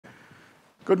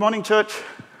Good morning, church.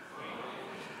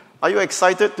 Are you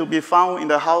excited to be found in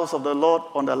the house of the Lord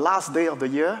on the last day of the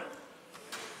year?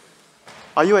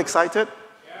 Are you excited?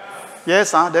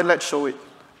 Yes, then let's show it.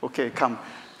 Okay, come.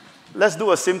 Let's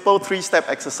do a simple 3-step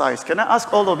exercise. Can I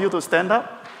ask all of you to stand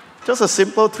up? Just a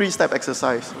simple 3-step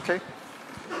exercise, okay?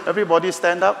 Everybody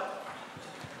stand up.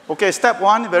 Okay, step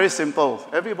 1, very simple.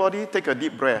 Everybody take a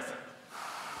deep breath.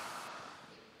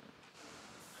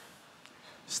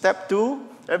 Step 2,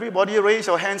 everybody raise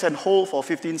your hands and hold for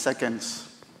 15 seconds.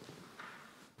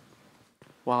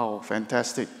 Wow,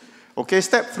 fantastic. Okay,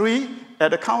 step 3,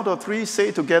 at the count of 3,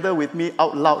 say together with me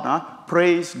out loud,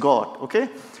 praise God, okay?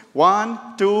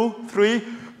 1, 2, 3,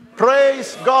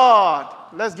 praise God.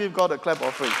 Let's give God a clap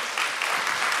offering.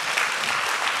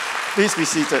 Please be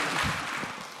seated.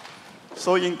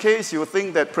 So in case you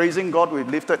think that praising God with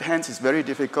lifted hands is very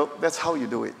difficult, that's how you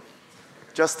do it.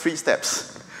 Just 3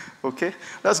 steps. Okay?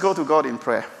 Let's go to God in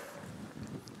prayer.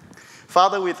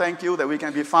 Father, we thank you that we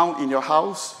can be found in your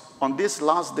house on this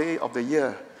last day of the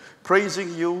year,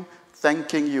 praising you,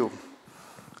 thanking you,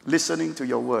 listening to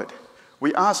your word.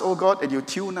 We ask, oh God, that you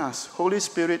tune us. Holy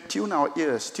Spirit, tune our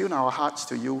ears, tune our hearts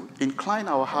to you, incline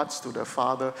our hearts to the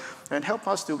Father, and help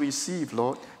us to receive,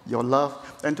 Lord, your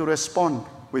love, and to respond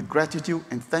with gratitude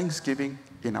and thanksgiving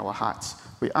in our hearts.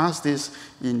 We ask this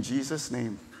in Jesus'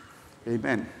 name.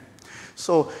 Amen.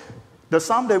 So, the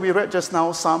psalm that we read just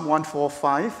now, Psalm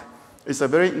 145, is a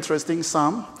very interesting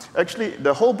psalm. Actually,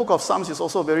 the whole book of Psalms is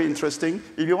also very interesting.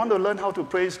 If you want to learn how to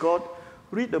praise God,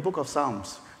 read the book of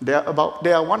Psalms. There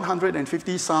are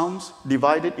 150 psalms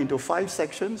divided into 5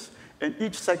 sections, and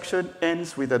each section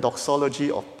ends with a doxology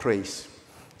of praise.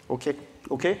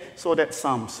 Okay? So that's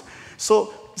Psalms.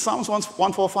 So Psalms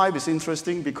 145 is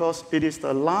interesting because it is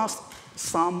the last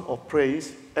psalm of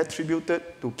praise attributed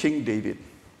to King David.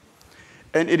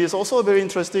 And it is also very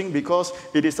interesting because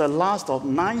it is the last of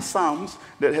 9 psalms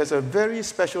that has a very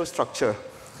special structure,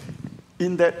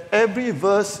 in that every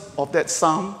verse of that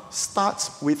psalm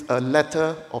starts with a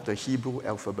letter of the Hebrew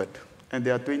alphabet. And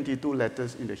there are 22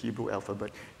 letters in the Hebrew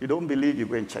alphabet. You don't believe, you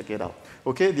go and check it out.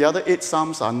 Okay, the other 8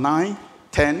 psalms are 9,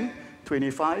 10,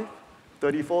 25,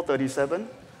 34, 37,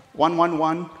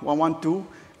 111, 112,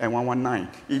 and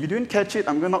 119. If you didn't catch it,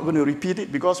 I'm not going to repeat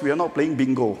it because we are not playing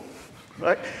bingo.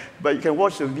 Right? But you can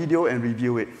watch the video and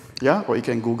review it, yeah? Or you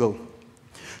can Google.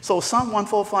 So Psalm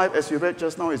 145, as we read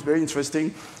just now, is very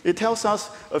interesting. It tells us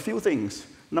a few things.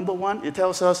 Number 1, it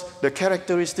tells us the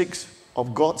characteristics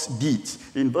of God's deeds.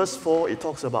 In verse 4, it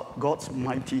talks about God's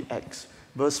mighty acts.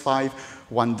 Verse 5,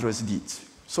 wondrous deeds.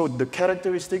 So the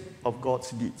characteristic of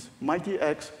God's deeds. Mighty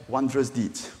acts, wondrous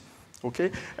deeds.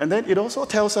 Okay? And then it also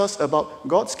tells us about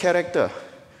God's character.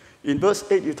 In verse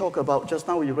 8, you talk about, just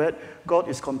now we read, God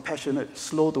is compassionate,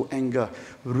 slow to anger,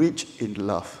 rich in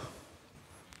love.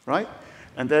 Right?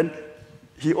 And then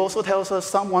he also tells us,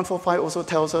 Psalm 145 also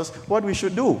tells us what we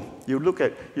should do. You look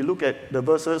at the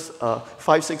verses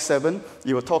 5, 6, 7,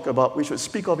 you will talk about we should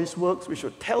speak of his works, we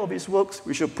should tell of his works,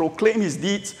 we should proclaim his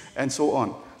deeds, and so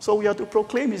on. So we are to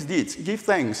proclaim his deeds, give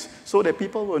thanks, so that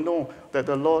people will know that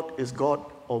the Lord is God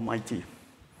Almighty.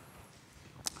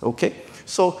 Okay,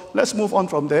 so let's move on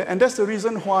from there. And that's the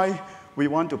reason why we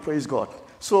want to praise God.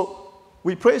 So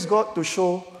we praise God to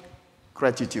show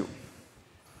gratitude.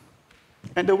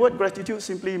 And the word gratitude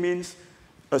simply means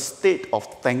a state of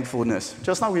thankfulness.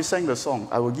 Just now we sang the song,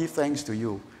 I will give thanks to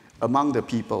you among the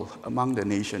people, among the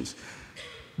nations.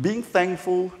 Being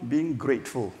thankful, being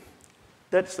grateful.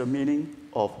 That's the meaning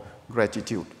of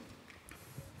gratitude.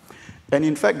 And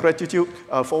in fact, gratitude,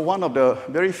 for one of the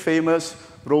very famous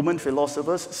Roman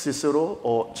philosophers, Cicero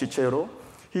or Cicero,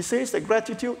 he says that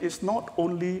gratitude is not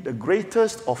only the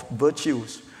greatest of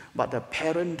virtues, but the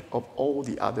parent of all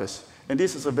the others. And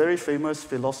this is a very famous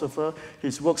philosopher.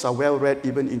 His works are well read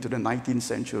even into the 19th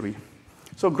century.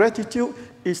 So gratitude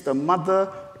is the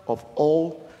mother of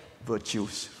all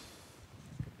virtues.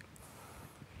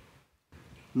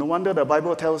 No wonder the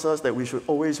Bible tells us that we should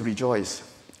always rejoice.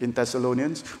 In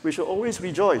Thessalonians, we should always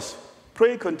rejoice.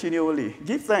 Pray continually.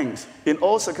 Give thanks in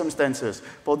all circumstances,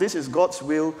 for this is God's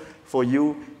will for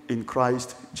you in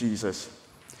Christ Jesus.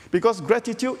 Because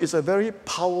gratitude is a very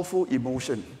powerful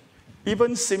emotion.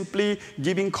 Even simply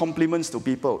giving compliments to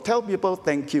people. Tell people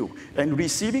thank you. And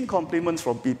receiving compliments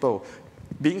from people.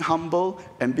 Being humble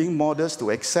and being modest to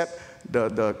accept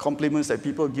the compliments that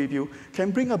people give you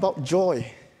can bring about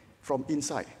joy from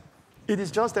inside. It is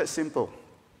just that simple.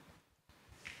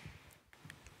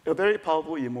 A very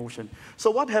powerful emotion. So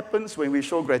what happens when we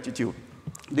show gratitude?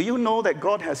 Do you know that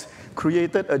God has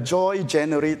created a joy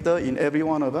generator in every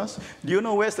one of us? Do you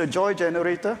know where's the joy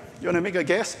generator? You want to make a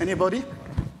guess? Anybody?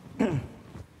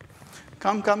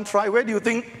 Come, try. Where do you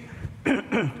think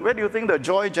the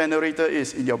joy generator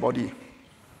is in your body?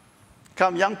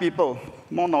 Come, young people,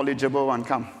 more knowledgeable one,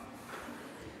 come.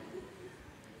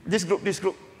 This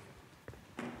group.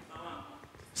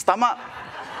 Stomach.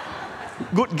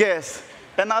 Good guess.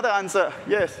 Another answer,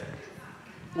 yes.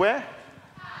 Where?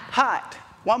 Heart.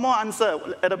 One more answer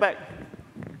at the back.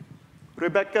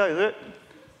 Rebecca, is it?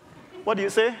 What do you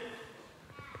say?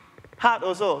 Heart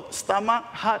also. Stomach,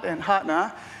 heart, and heart.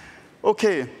 Huh?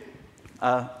 Okay.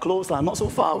 Close, not so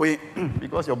far away,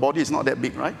 because your body is not that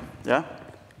big, right? Yeah.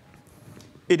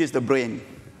 It is the brain.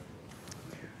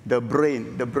 The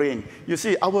brain. You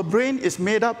see, our brain is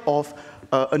made up of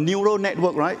a neural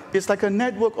network, right? It's like a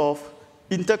network of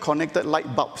interconnected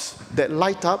light bulbs that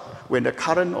light up when the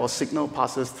current or signal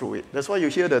passes through it. That's why you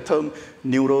hear the term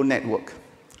neural network.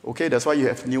 Okay, that's why you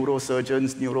have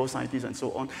neurosurgeons, neuroscientists, and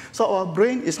so on. So our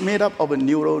brain is made up of a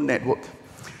neural network.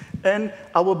 And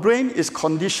our brain is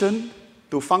conditioned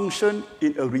to function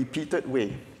in a repeated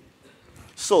way.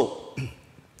 So,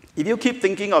 if you keep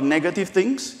thinking of negative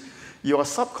things, you are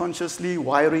subconsciously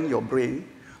wiring your brain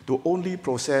to only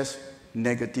process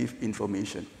negative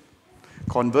information.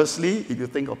 Conversely, if you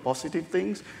think of positive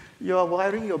things, you are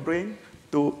wiring your brain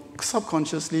to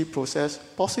subconsciously process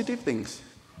positive things.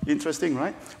 Interesting,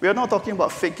 right? We are not talking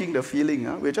about faking the feeling.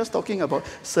 Huh? We're just talking about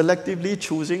selectively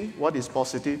choosing what is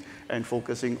positive and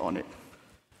focusing on it.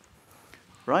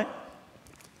 Right?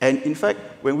 And in fact,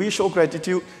 when we show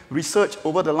gratitude, research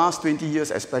over the last 20 years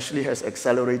especially has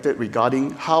accelerated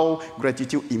regarding how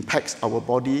gratitude impacts our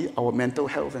body, our mental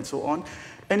health, and so on.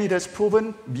 And it has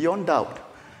proven beyond doubt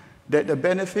that the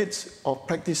benefits of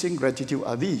practicing gratitude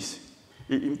are these.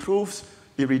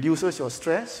 It reduces your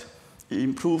stress, it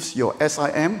improves your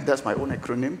SIM, that's my own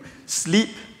acronym, sleep,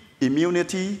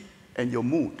 immunity, and your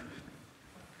mood.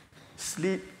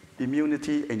 Sleep,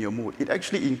 immunity, and your mood. It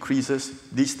actually increases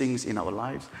these things in our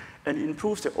lives and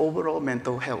improves the overall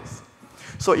mental health.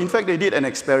 So in fact, they did an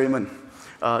experiment.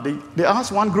 They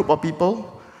asked one group of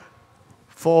people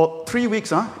for 3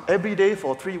 weeks, every day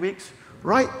for 3 weeks,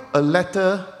 write a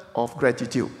letter of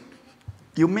gratitude.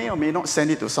 You may or may not send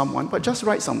it to someone, but just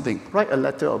write something. Write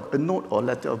a note or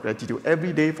letter of gratitude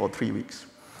every day for 3 weeks.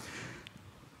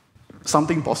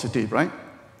 Something positive, right?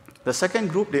 The second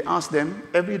group, they asked them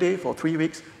every day for 3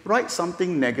 weeks, write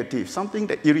something negative, something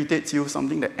that irritates you,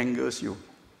 something that angers you.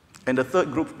 And the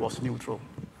third group was neutral.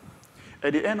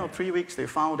 At the end of 3 weeks, they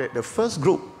found that the first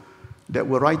group that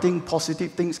were writing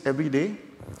positive things every day,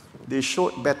 they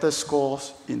showed better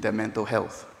scores in their mental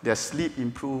health. Their sleep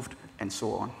improved, and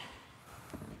so on.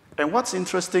 And what's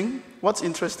interesting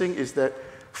is that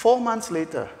 4 months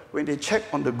later, when they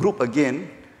checked on the group again,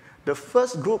 the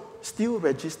first group still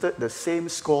registered the same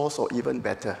scores or even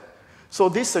better. So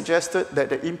this suggested that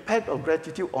the impact of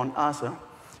gratitude on us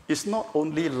is not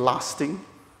only lasting,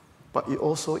 but it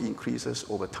also increases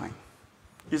over time.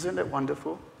 Isn't that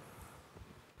wonderful?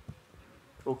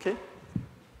 Okay?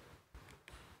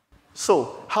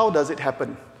 So, how does it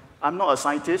happen? I'm not a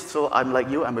scientist, so I'm like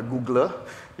you, I'm a Googler.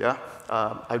 Yeah,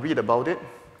 I read about it.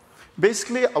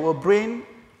 Basically, our brain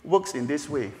works in this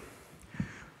way.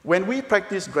 When we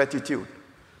practice gratitude,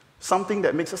 something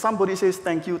that makes somebody says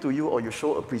thank you to you or you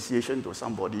show appreciation to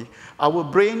somebody, our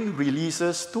brain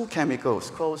releases two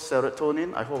chemicals called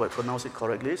serotonin, I hope I pronounced it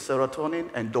correctly, serotonin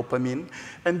and dopamine.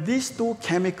 And these two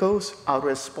chemicals are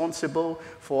responsible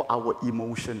for our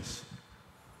emotions.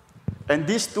 And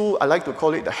these two, I like to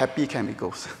call it the happy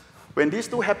chemicals. When these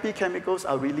two happy chemicals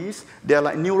are released, they're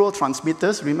like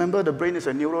neurotransmitters. Remember, the brain is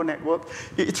a neural network.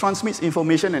 It transmits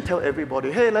information and tells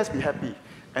everybody, hey, let's be happy.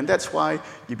 And that's why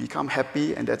you become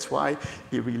happy, and that's why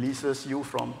it releases you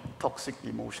from toxic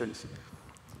emotions.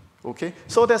 Okay?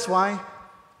 So that's why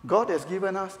God has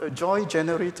given us a joy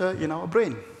generator in our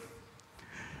brain.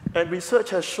 And research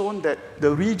has shown that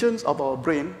the regions of our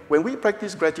brain, when we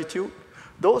practice gratitude,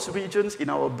 those regions in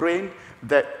our brain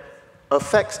that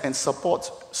affects and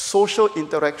supports social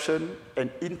interaction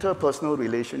and interpersonal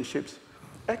relationships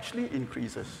actually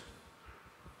increases.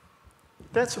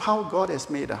 That's how God has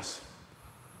made us.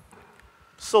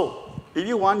 So, if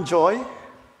you want joy,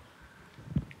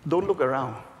 don't look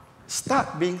around.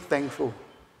 Start being thankful.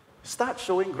 Start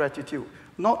showing gratitude,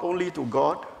 not only to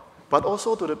God, but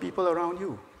also to the people around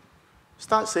you.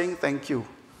 Start saying thank you.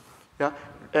 Yeah?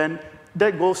 And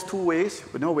that goes two ways.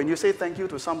 You know, when you say thank you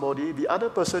to somebody, the other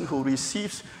person who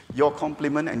receives your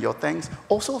compliment and your thanks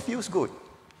also feels good.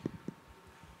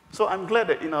 So I'm glad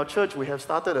that in our church we have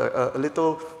started a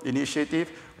little initiative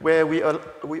where we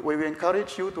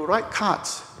encourage you to write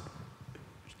cards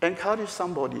Encourage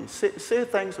somebody. Say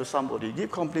thanks to somebody.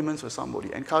 Give compliments to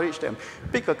somebody. Encourage them.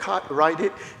 Pick a card, write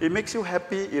it. It makes you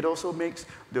happy. It also makes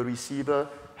the receiver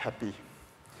happy.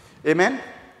 Amen?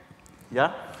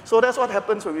 Yeah? So that's what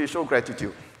happens when we show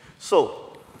gratitude.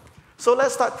 So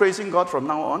let's start praising God from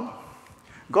now on.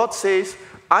 God says,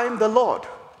 I am the Lord.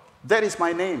 That is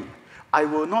my name. I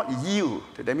will not yield.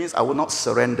 That means I will not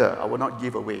surrender. I will not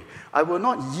give away. I will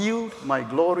not yield my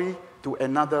glory to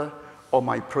another or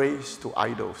my praise to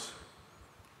idols.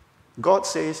 God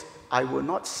says, I will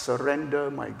not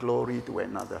surrender my glory to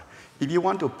another. If you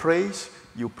want to praise,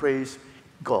 you praise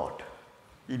God.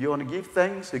 If you want to give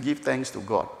thanks, you give thanks to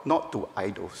God, not to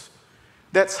idols.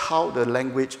 That's how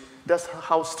that's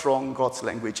how strong God's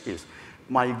language is.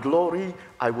 My glory,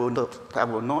 I will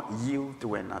not yield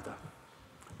to another.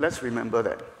 Let's remember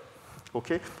that.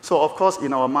 Okay? So, of course,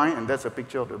 in our mind, and that's a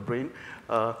picture of the brain,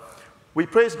 we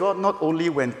praise God not only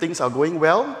when things are going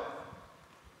well,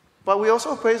 but we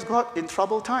also praise God in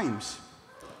troubled times,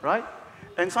 right?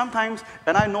 And sometimes,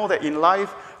 and I know that in life,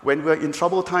 when we're in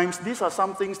troubled times, these are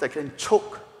some things that can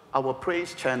choke our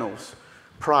praise channels.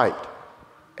 Pride,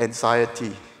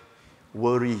 anxiety,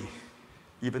 worry,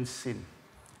 even sin.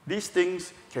 These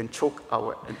things can choke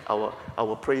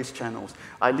our praise channels.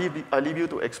 I leave you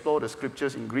to explore the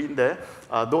scriptures in green there.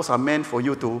 Those are meant for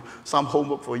you to, some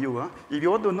homework for you. Huh? If you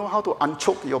want to know how to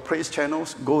unchoke your praise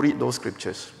channels, go read those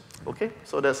scriptures. Okay?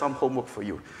 So there's some homework for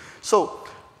you. So,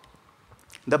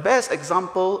 the best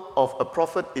example of a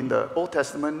prophet in the Old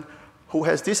Testament who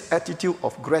has this attitude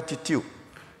of gratitude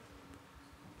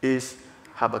is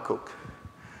Habakkuk.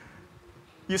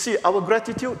 You see, our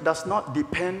gratitude does not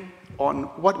depend on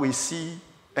what we see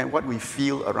and what we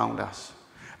feel around us.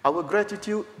 Our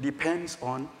gratitude depends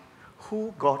on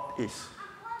who God is.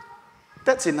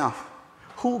 That's enough.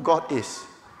 Who God is.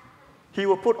 He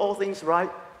will put all things right.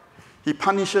 He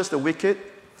punishes the wicked.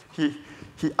 He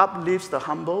uplifts the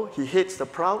humble. He hates the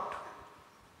proud.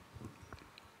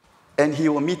 And he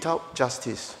will mete out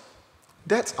justice.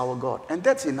 That's our God. And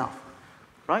that's enough.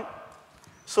 Right?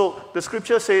 So the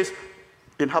scripture says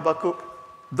in Habakkuk,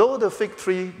 though the fig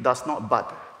tree does not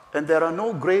bud, and there are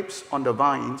no grapes on the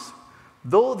vines,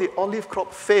 though the olive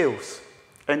crop fails,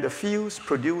 and the fields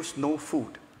produce no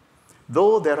food,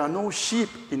 though there are no sheep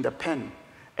in the pen,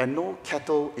 and no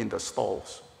cattle in the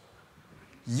stalls,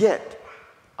 yet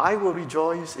I will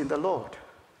rejoice in the Lord.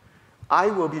 I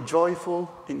will be joyful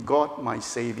in God my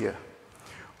Savior.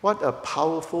 What a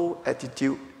powerful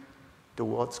attitude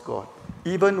towards God.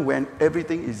 Even when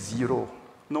everything is zero.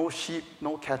 No sheep,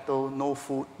 no cattle, no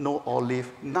food, no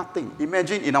olive, nothing.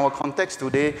 Imagine in our context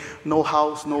today, no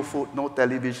house, no food, no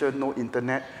television, no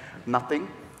internet, nothing.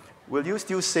 Will you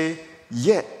still say,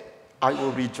 yet I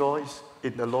will rejoice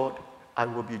in the Lord. I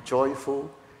will be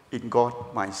joyful in God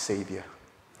my Savior.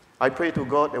 I pray to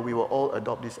God that we will all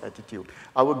adopt this attitude.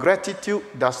 Our gratitude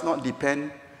does not depend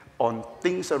on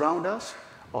things around us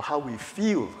or how we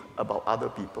feel about other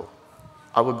people.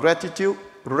 Our gratitude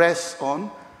rests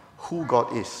on who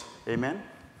God is. Amen?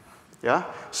 Yeah?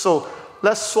 So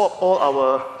let's swap all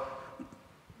our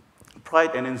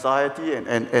pride and anxiety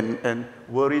and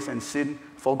worries and sin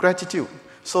for gratitude.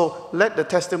 So let the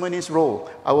testimonies roll.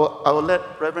 I will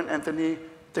let Reverend Anthony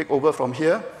take over from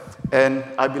here. And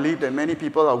I believe that many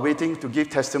people are waiting to give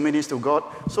testimonies to God.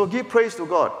 So give praise to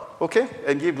God, okay?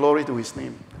 And give glory to his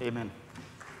name. Amen.